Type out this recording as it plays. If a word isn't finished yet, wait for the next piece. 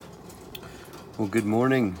Well, good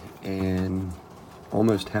morning and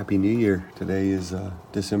almost Happy New Year. Today is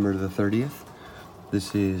December the 30th.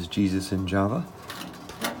 This is Jesus and Java.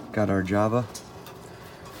 Got our Java.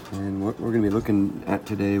 And what we're going to be looking at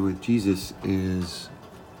today with Jesus is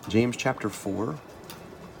James chapter 4.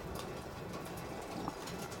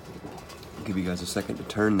 I'll give you guys a second to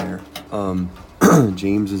turn there.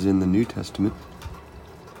 James is in the New Testament.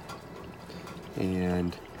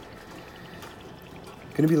 And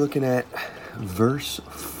going to be looking at verse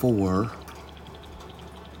 4.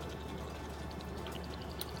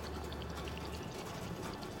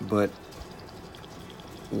 But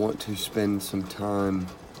want to spend some time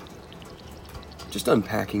just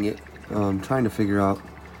unpacking it, trying to figure out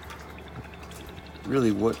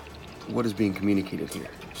really what is being communicated here.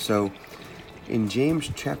 So in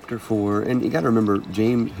James chapter 4, and you got to remember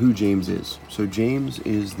who James is. So James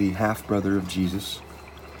is the half-brother of Jesus.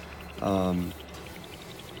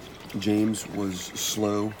 James was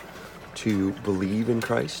slow to believe in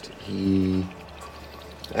Christ. He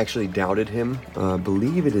actually doubted him. I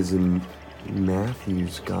believe it is in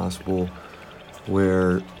Matthew's gospel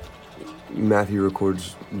where Matthew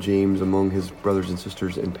records James among his brothers and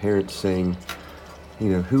sisters and parents saying,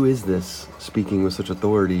 who is this speaking with such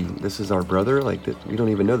authority? This is our brother? Like, that we don't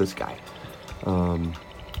even know this guy.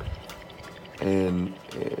 And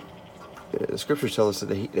the scriptures tell us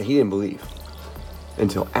that he didn't believe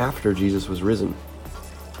until after Jesus was risen.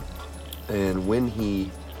 And when he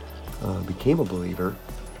became a believer,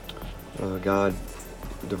 God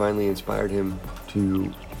divinely inspired him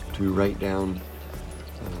to write down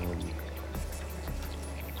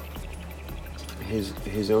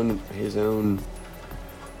his own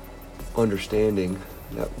understanding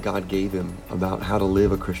that God gave him about how to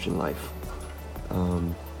live a Christian life.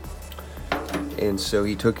 And so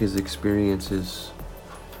he took his experiences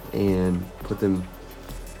and put them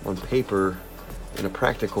on paper in a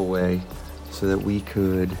practical way so that we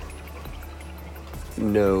could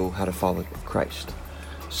know how to follow Christ.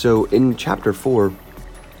 So in chapter 4,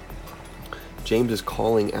 James is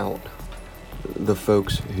calling out the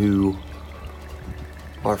folks who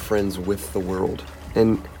are friends with the world.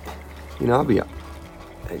 And, I'll be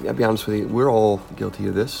honest with you, we're all guilty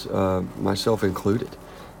of this, myself included.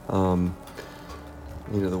 The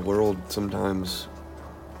world sometimes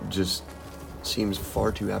just seems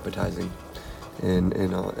far too appetizing, and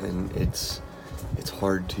it's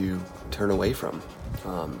hard to turn away from.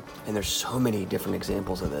 And there's so many different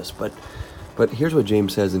examples of this, but here's what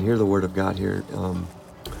James says, and hear the word of God here.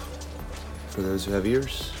 For those who have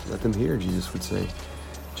ears, let them hear, Jesus would say.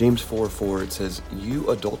 James 4:4, it says, "You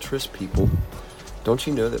adulterous people, don't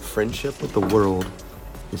you know that friendship with the world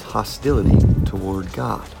is hostility toward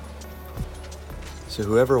God? So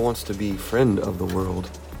whoever wants to be friend of the world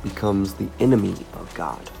becomes the enemy of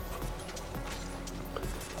God."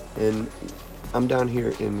 And I'm down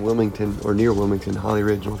here in Wilmington, or near Wilmington, Holly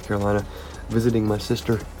Ridge, North Carolina, visiting my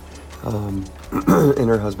sister and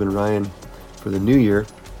her husband Ryan for the new year.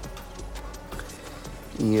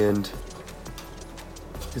 And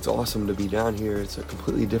it's awesome to be down here. It's a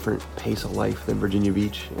completely different pace of life than Virginia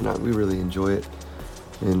Beach, and we really enjoy it.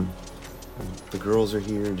 And the girls are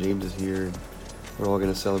here, and James is here, and we're all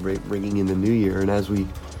going to celebrate bringing in the new year. And as we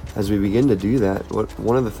begin to do that,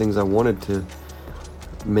 one of the things I wanted to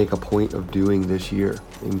make a point of doing this year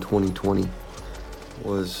in 2020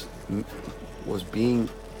 was being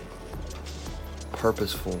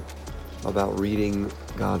purposeful about reading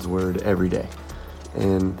God's word every day.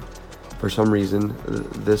 And for some reason,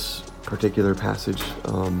 this particular passage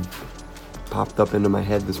popped up into my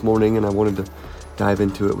head this morning, and I wanted to dive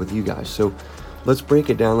into it with you guys. So let's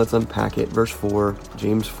break it down. Let's unpack it. Verse 4,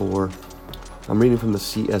 James 4. I'm reading from the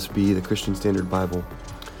CSB, the Christian Standard Bible.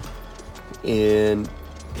 And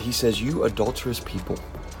he says, "You adulterous people,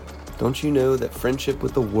 don't you know that friendship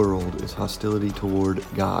with the world is hostility toward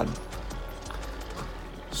God?"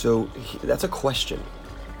 So that's a question.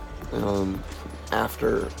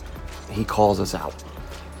 After he calls us out,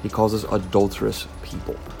 he calls us adulterous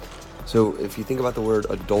people. So if you think about the word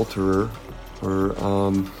adulterer or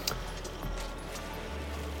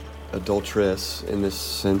adulteress in this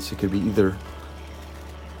sense, it could be either.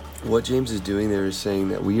 What James is doing there is saying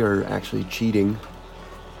that we are actually cheating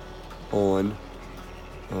on,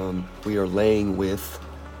 we are laying with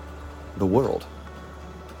the world.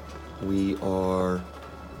 We are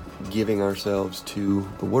giving ourselves to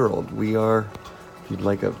the world. We are, if you'd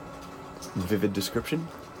like a vivid description,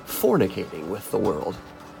 fornicating with the world.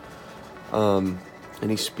 And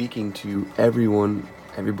he's speaking to everyone,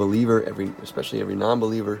 every believer, especially every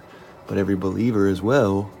non-believer, but every believer as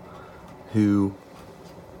well, who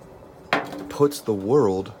puts the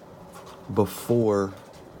world before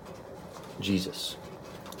Jesus.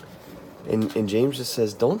 And James just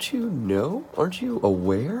says, don't you know? Aren't you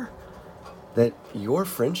aware that your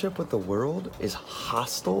friendship with the world is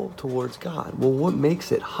hostile towards God? Well, what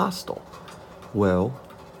makes it hostile? Well,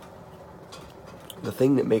 the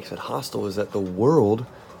thing that makes it hostile is that the world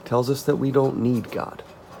tells us that we don't need God.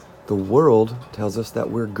 The world tells us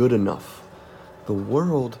that we're good enough. The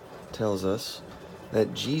world tells us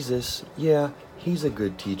that Jesus, yeah, he's a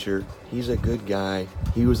good teacher, he's a good guy,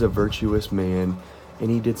 he was a virtuous man, and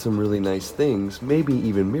he did some really nice things, maybe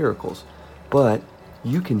even miracles, but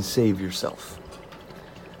you can save yourself.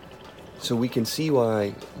 So we can see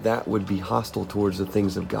why that would be hostile towards the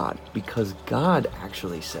things of God, because God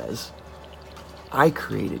actually says, I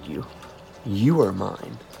created you, you are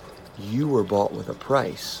mine, you were bought with a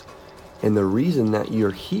price, and the reason that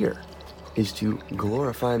you're here is to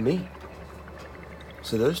glorify me.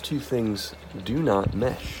 So those two things do not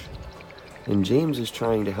mesh. And James is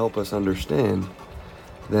trying to help us understand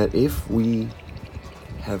that if we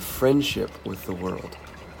have friendship with the world,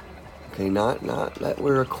 okay, not that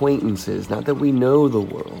we're acquaintances, not that we know the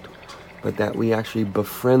world, but that we actually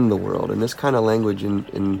befriend the world. And this kind of language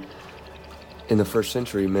in the first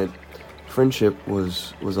century meant friendship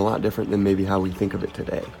was a lot different than maybe how we think of it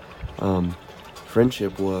today.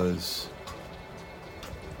 Friendship was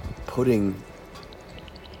putting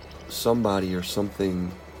somebody or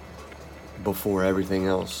something before everything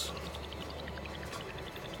else.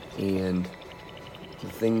 And the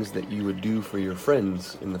things that you would do for your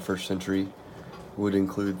friends in the first century would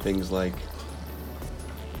include things like,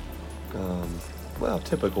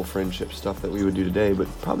 typical friendship stuff that we would do today, but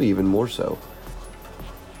probably even more so.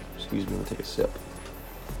 Excuse me, I'll take a sip.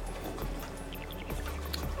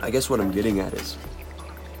 I guess what I'm getting at is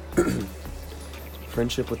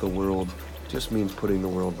friendship with the world just means putting the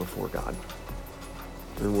world before God.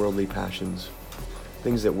 And worldly passions,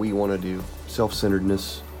 things that we want to do,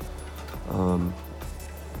 self-centeredness.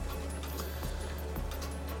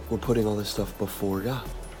 We're putting all this stuff before God.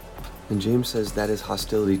 And James says that is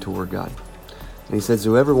hostility toward God. And he says,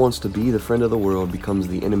 whoever wants to be the friend of the world becomes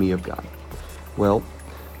the enemy of God. Well,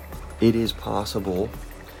 it is possible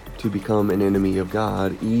to become an enemy of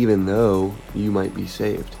God even though you might be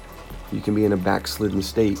saved. You can be in a backslidden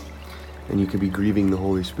state and you could be grieving the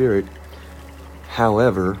Holy Spirit.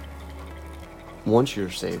 However, once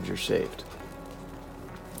you're saved, you're saved.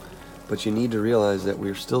 But you need to realize that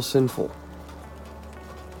we're still sinful.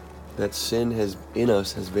 That sin in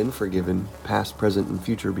us has been forgiven, past, present, and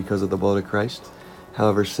future, because of the blood of Christ.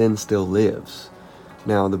 However, sin still lives.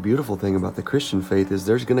 Now, the beautiful thing about the Christian faith is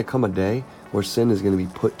there's going to come a day where sin is going to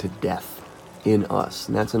be put to death in us.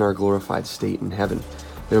 And that's in our glorified state in heaven.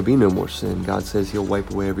 There will be no more sin. God says he'll wipe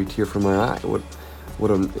away every tear from our eye. What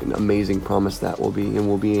an amazing promise that will be. And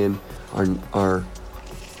we'll be in our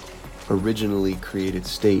originally created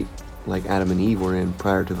state like Adam and Eve were in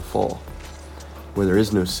prior to the fall, where there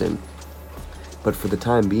is no sin. But for the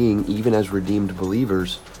time being, even as redeemed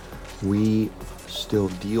believers, we still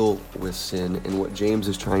deal with sin. And what James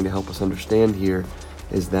is trying to help us understand here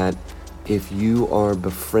is that if you are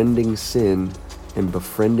befriending sin and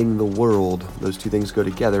befriending the world, those two things go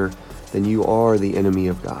together, then you are the enemy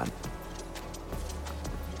of God.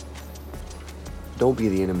 Don't be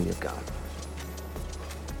the enemy of God.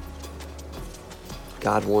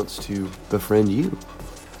 God wants to befriend you.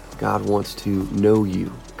 God wants to know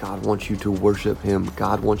you. God wants you to worship him.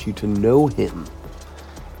 God wants you to know him.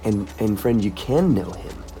 And friend, you can know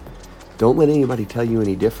him. Don't let anybody tell you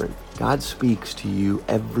any different. God speaks to you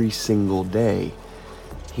every single day.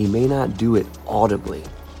 He may not do it audibly,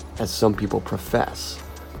 as some people profess.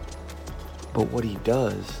 But what he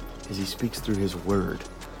does is he speaks through his word.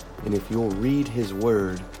 And if you'll read his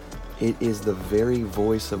word, it is the very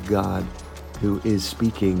voice of God who is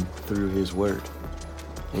speaking through his word.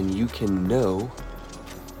 And you can know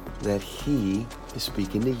that he is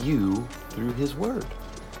speaking to you through his word.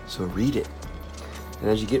 So read it. And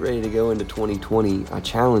as you get ready to go into 2020, I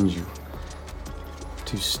challenge you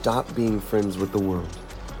to stop being friends with the world.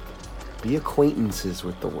 Be acquaintances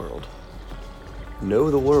with the world.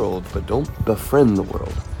 Know the world, but don't befriend the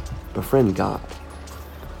world. Befriend God.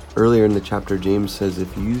 Earlier in the chapter, James says,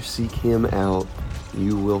 if you seek him out,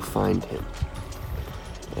 you will find him.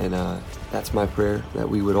 And that's my prayer, that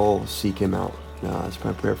we would all seek him out. That's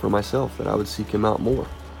my prayer for myself, that I would seek him out more.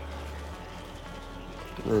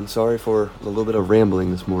 And sorry for a little bit of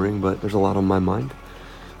rambling this morning, but there's a lot on my mind.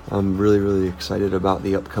 I'm really, really excited about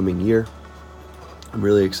the upcoming year. I'm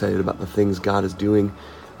really excited about the things God is doing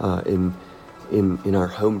in in our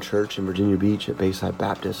home church in Virginia Beach at Bayside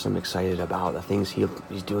Baptist. I'm excited about the things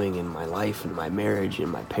he's doing in my life, in my marriage, in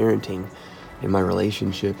my parenting, in my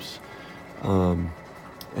relationships. And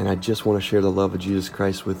I just want to share the love of Jesus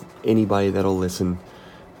Christ with anybody that'll listen.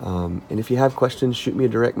 And if you have questions, shoot me a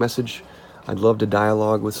direct message. I'd love to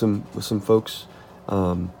dialogue with some folks.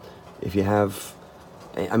 If you have,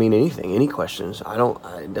 anything, any questions,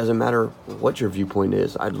 it doesn't matter what your viewpoint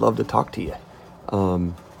is. I'd love to talk to you.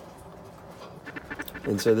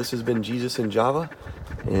 And so this has been Jesus and Java,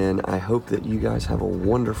 and I hope that you guys have a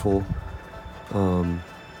wonderful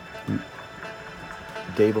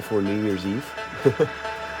day before New Year's Eve.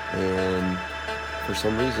 And for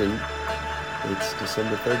some reason, it's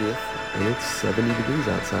December 30th, and it's 70 degrees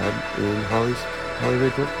outside in Holly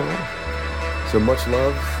Ridge, North Carolina. So much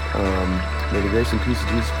love. May the grace and peace of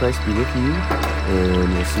Jesus Christ be with you,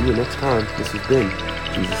 and we'll see you next time. This has been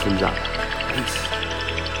Jesus and Java. Peace.